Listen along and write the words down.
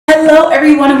Hello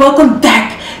everyone and welcome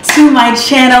back to my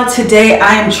channel. Today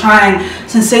I am trying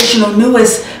Sensational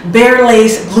newest bare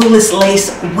lace glueless lace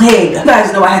wig. You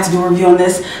guys know I had to do a review on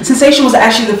this. Sensation was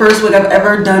actually the first wig I've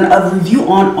ever done a review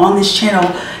on this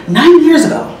channel 9 years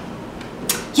ago.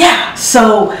 Yeah,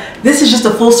 so this is just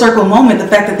a full circle moment, the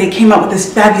fact that they came out with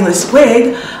this fabulous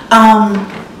wig.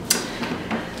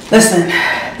 Listen,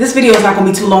 this video is not going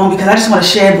to be too long because I just want to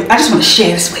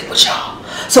share this wig with y'all.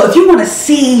 So if you want to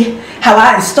see how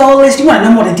I install this, you want to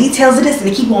know more the details of this,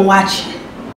 then keep on watching.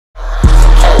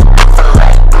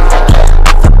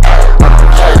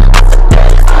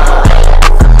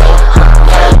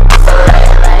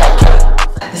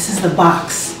 This is the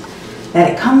box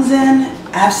that it comes in.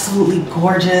 Absolutely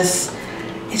gorgeous.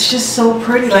 It's just so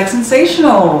pretty, like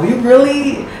sensational. You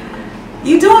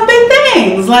doing big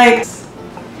things. Like,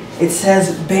 it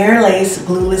says bare lace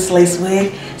glueless lace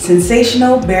wig,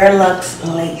 sensational bare luxe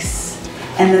lace.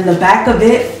 And then the back of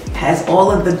it has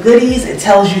all of the goodies. It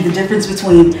tells you the difference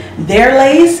between their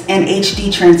lace and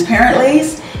HD transparent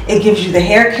lace. It gives you the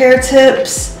hair care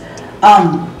tips.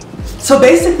 So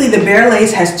basically the bare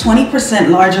lace has 20%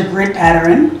 larger grid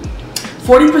pattern,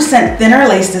 40% thinner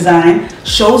lace design,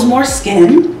 shows more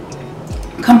skin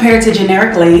compared to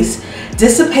generic lace,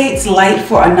 dissipates light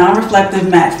for a non-reflective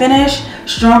matte finish,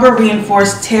 stronger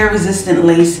reinforced tear-resistant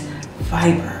lace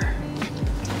fiber.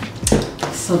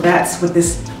 So that's what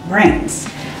this brings.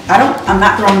 I'm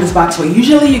not throwing this box away.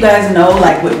 Usually you guys know,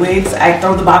 like with wigs, I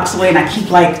throw the box away and I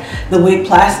keep like the wig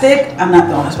plastic. I'm not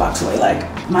throwing this box away.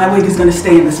 Like, my wig is gonna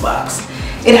stay in this box.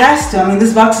 It has to. I mean,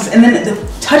 this box is, and then the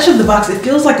touch of the box, it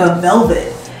feels like a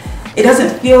velvet. It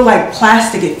doesn't feel like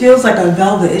plastic. It feels like a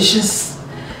velvet. It's just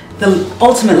the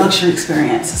ultimate luxury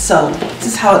experience. So this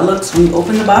is how it looks when you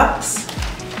open the box.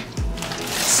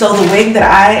 So the wig that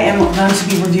I am going to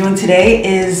be reviewing today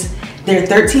is their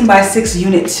 13x6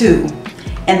 unit 2.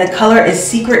 And the color is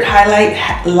secret highlight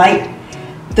light.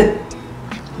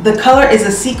 The color is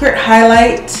a secret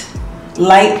highlight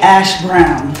light ash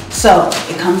brown. So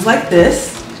it comes like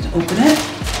this. Open it.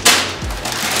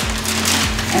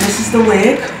 And this is the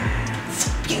wig. It's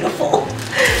beautiful.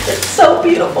 It's so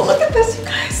beautiful. Look at this, you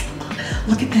guys.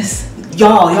 Look at this.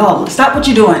 Y'all, stop what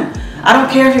you're doing. I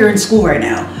don't care if you're in school right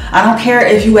now. I don't care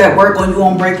if you at work or you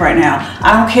on break right now.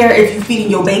 I don't care if you're feeding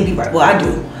your baby right. Well, I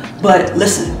do. But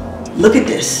listen, look at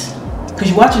this. Because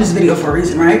you're watching this video for a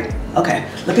reason, right? Okay,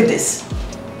 look at this.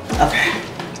 Okay.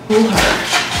 Fool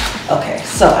her. Okay,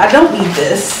 so I don't need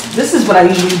this. This is what I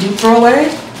usually do throw away.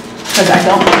 Because I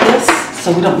don't need this.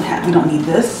 So we don't need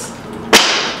this.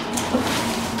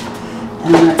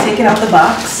 And I'm gonna take it out the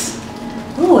box.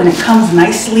 Ooh, and it comes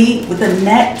nicely with a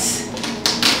net.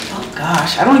 Oh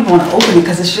gosh, I don't even want to open it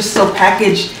because it's just so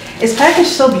packaged. It's packaged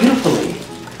so beautifully.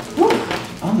 Ooh,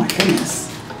 oh my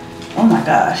goodness. Oh my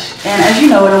gosh. And as you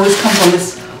know, it always comes on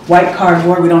this white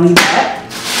cardboard. We don't need that.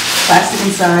 Plastic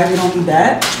inside, we don't need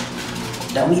that.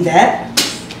 Don't need that.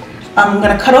 I'm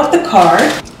gonna cut off the card.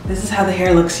 This is how the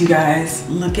hair looks, you guys.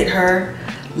 Look at her.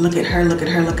 Look at her, look at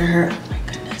her, look at her. Oh my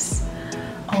goodness.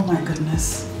 Oh my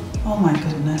goodness. Oh my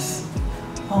goodness.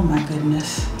 Oh my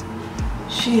goodness.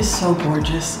 She is so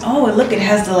gorgeous. Oh, and look, it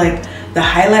has the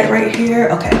highlight right here.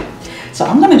 Okay, so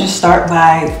I'm gonna just start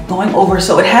by going over.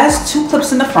 So it has 2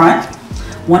 clips in the front,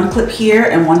 1 clip here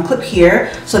and 1 clip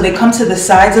here. So they come to the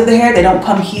sides of the hair. They don't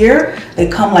come here. They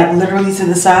come like literally to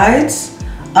the sides.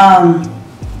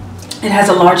 It has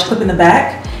a large clip in the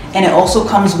back, and it also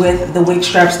comes with the wig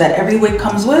straps that every wig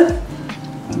comes with.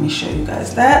 Let me show you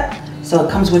guys that. So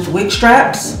it comes with wig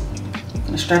straps. I'm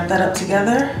gonna strap that up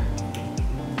together.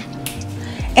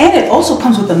 And it also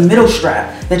comes with a middle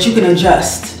strap that you can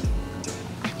adjust.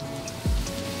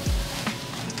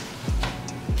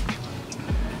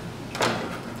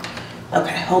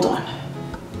 Okay, hold on.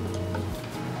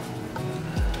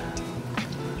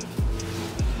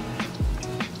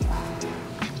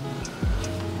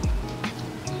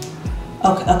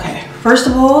 Okay. First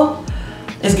of all,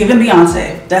 it's giving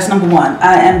Beyonce. That's number 1.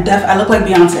 I look like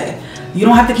Beyonce. You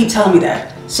don't have to keep telling me that.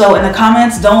 So in the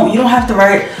comments, you don't have to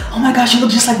write, oh my gosh, you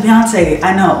look just like Beyonce.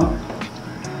 I know.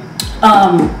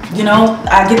 You know,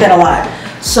 I get that a lot.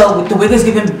 So the wig is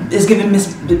giving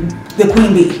Miss the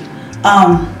Queen Bee.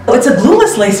 It's a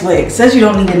glueless lace wig. It says you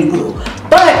don't need any glue.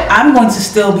 But I'm going to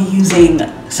still be using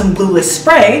some glueless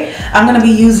spray. I'm going to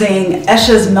be using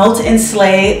ESHA's Melt and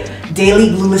Slay Daily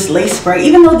Glueless Lace Spray.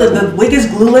 Even though the wig is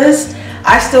glueless,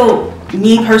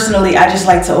 me personally, I just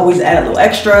like to always add a little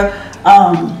extra.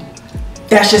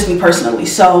 That's just me personally.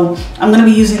 So I'm going to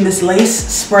be using this lace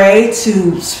spray to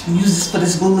use this for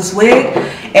this glueless wig,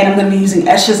 and I'm going to be using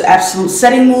ESHA's Absolute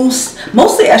Setting Mousse,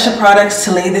 mostly ESHA products,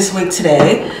 to lay this wig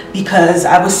today, because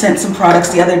I was sent some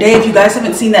products the other day. If you guys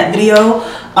haven't seen that video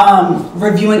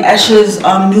reviewing ESHA's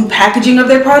new packaging of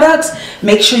their products,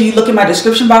 make sure you look in my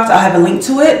description box. I'll have a link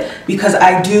to it, because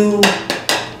I do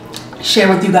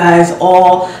share with you guys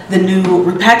all the new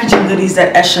repackaging goodies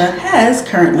that ESHA has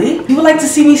currently. If you would like to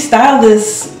see me style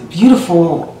this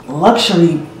beautiful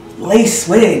luxury lace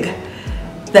wig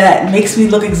that makes me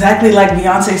look exactly like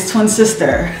Beyonce's twin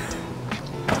sister,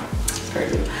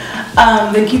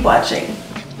 then keep watching.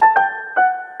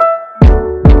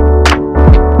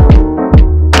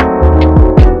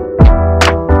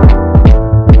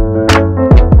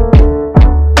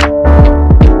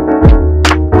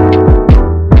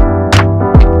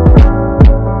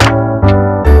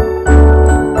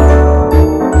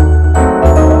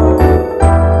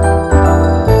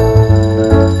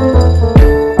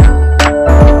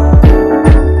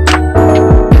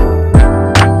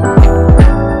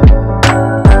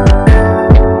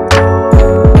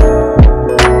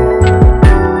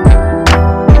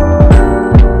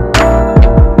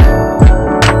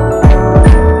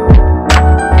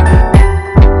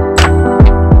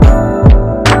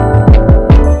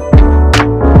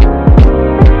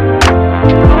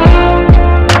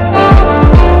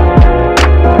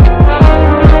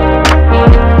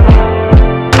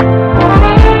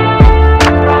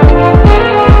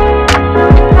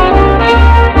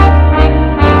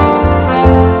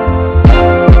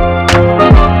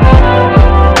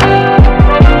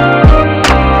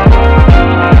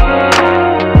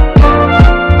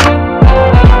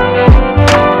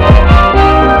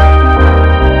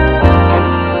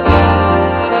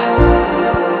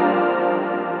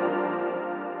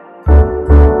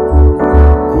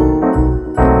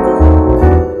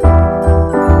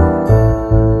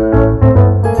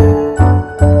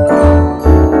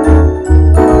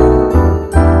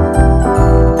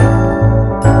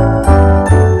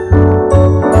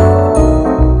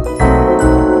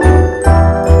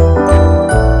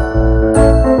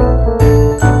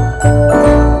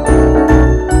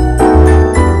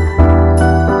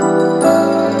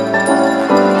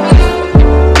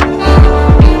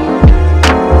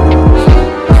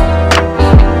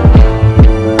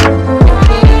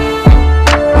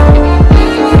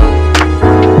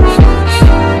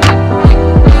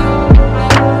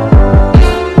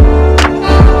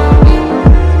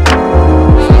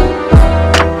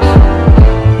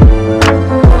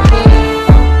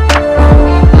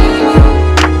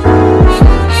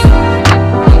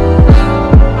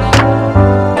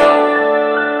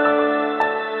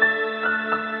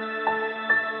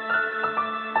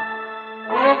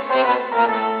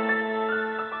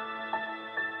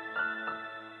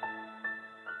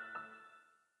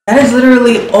 That is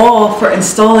literally all for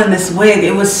installing this wig.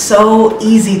 It was so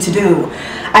easy to do.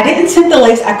 I didn't tint the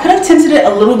lace. I could have tinted it a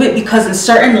little bit, because in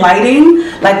certain lighting,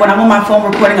 like when I'm on my phone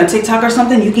recording a TikTok or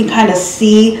something, you can kind of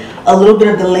see a little bit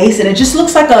of the lace, and it just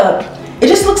looks like it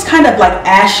just looks kind of like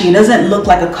ashy. It doesn't look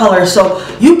like a color. So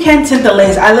you can tint the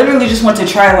lace. I literally just went to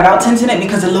try it without tinting it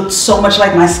because it looked so much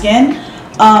like my skin.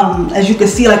 As you can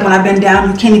see, like when I bend down,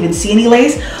 you can't even see any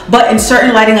lace, but in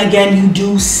certain lighting, again, you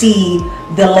do see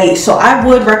the lace. So I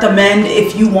would recommend,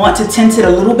 if you want to tint it a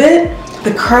little bit.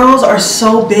 The curls are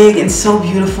so big and so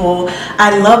beautiful.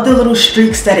 I love the little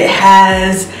streaks that it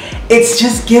has. It's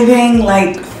just giving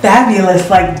like fabulous,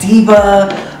 like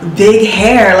diva, big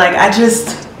hair. Like I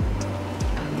just,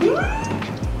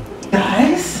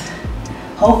 guys,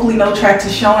 hopefully no tracks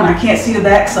is showing. I can't see the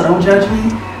back, so don't judge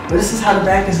me. But this is how the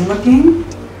back is looking.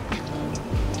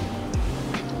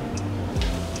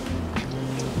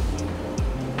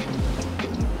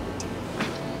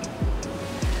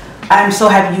 I'm so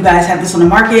happy you guys have this on the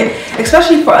market,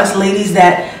 especially for us ladies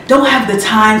that don't have the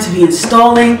time to be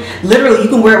installing. Literally, you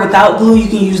can wear it without glue. You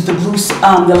can use the glue,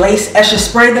 the lace ESHA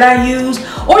spray that I use,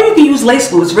 or you can use lace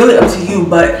glue. It's really up to you.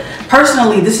 But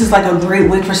personally, this is like a great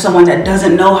wig for someone that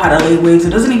doesn't know how to lay wigs, or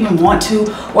doesn't even want to,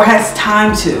 or has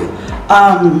time to.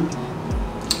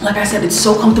 Like I said, it's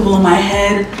so comfortable on my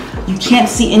head. You can't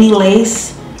see any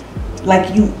lace.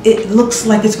 Like it looks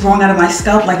like it's growing out of my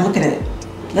scalp. Like, look at it.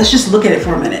 Let's just look at it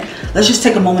for a minute. Let's just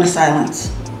take a moment of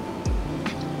silence.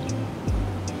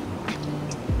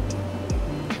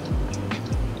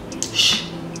 Shh.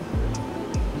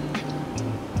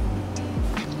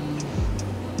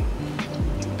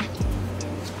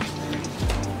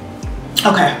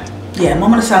 Okay, yeah,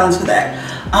 moment of silence for that.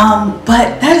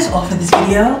 But that is all for this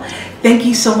video. Thank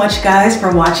you so much, guys,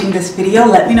 for watching this video.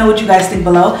 Let me know what you guys think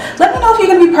below. Let me know if you're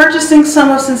going to be purchasing some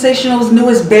of Sensationnel's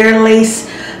newest bare lace,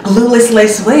 glueless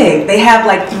lace wig. They have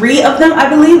like 3 of them, I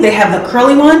believe. They have the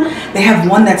curly one. They have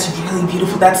one that's really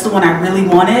beautiful. That's the one I really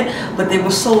wanted, but they were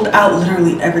sold out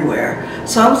literally everywhere.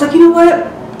 So I was like, you know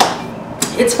what?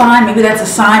 It's fine. Maybe that's a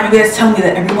sign. Maybe that's telling me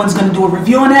that everyone's going to do a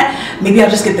review on that. Maybe I'll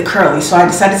just get the curly. So I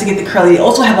decided to get the curly. They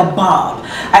also have a bob.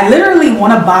 I literally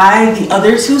want to buy the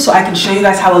other 2 so I can show you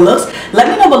guys how it looks. Let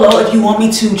me know below if you want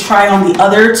me to try on the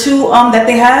other 2 that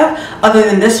they have other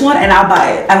than this one, and I'll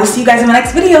buy it. I will see you guys in my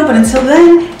next video, but until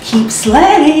then, keep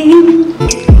slaying.